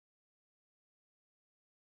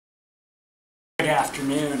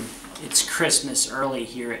afternoon. It's Christmas early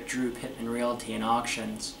here at Drew Pittman Realty and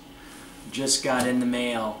Auctions. Just got in the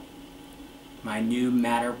mail my new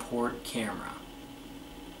Matterport camera,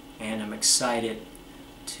 and I'm excited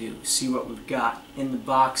to see what we've got in the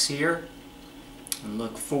box here and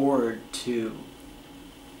look forward to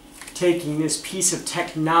taking this piece of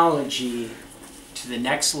technology to the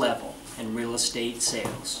next level in real estate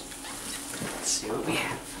sales. Let's see what we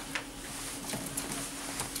have.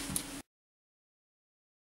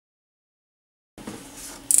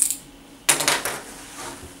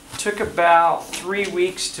 Took about 3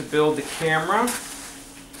 weeks to build the camera.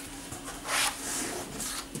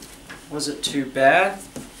 Wasn't too bad.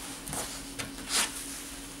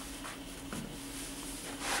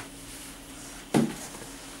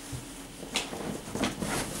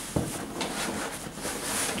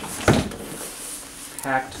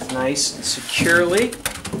 Packed nice and securely.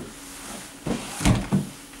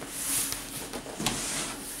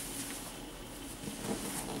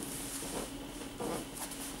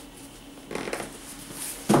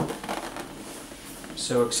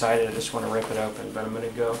 So excited, I just want to rip it open, but I'm going to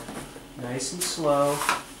go nice and slow,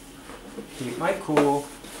 keep my cool.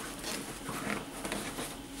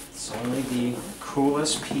 It's only the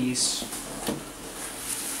coolest piece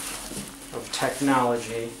of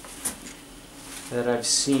technology that I've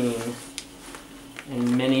seen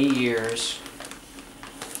in many years.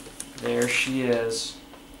 There she is.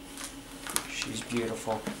 She's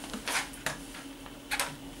beautiful.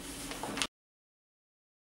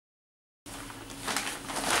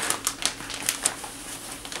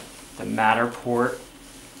 The Matterport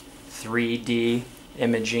 3D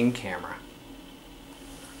imaging camera.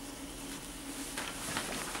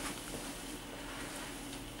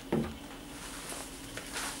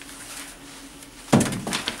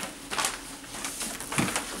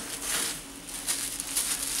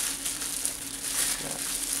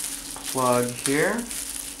 Plug here.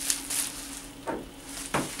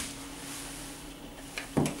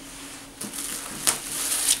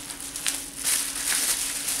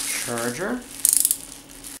 Charger.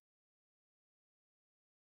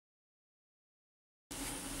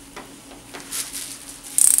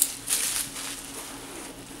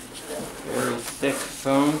 Very thick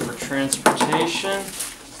foam for transportation.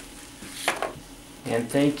 And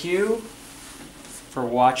thank you for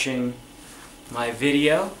watching my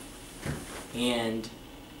video. And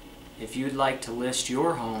if you'd like to list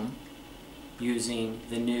your home using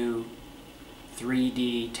the new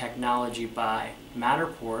 3D technology by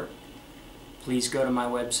Matterport, please go to my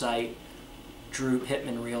website,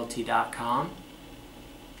 drewpittmanrealty.com.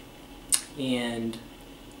 And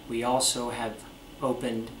we also have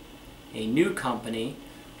opened a new company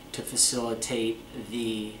to facilitate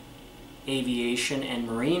the aviation and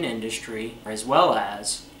marine industry, as well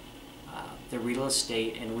as the real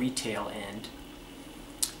estate and retail end.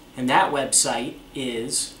 And that website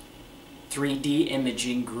is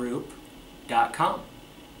 3dimaginggroup.com.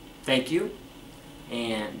 Thank you,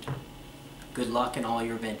 and good luck in all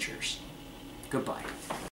your ventures. Goodbye.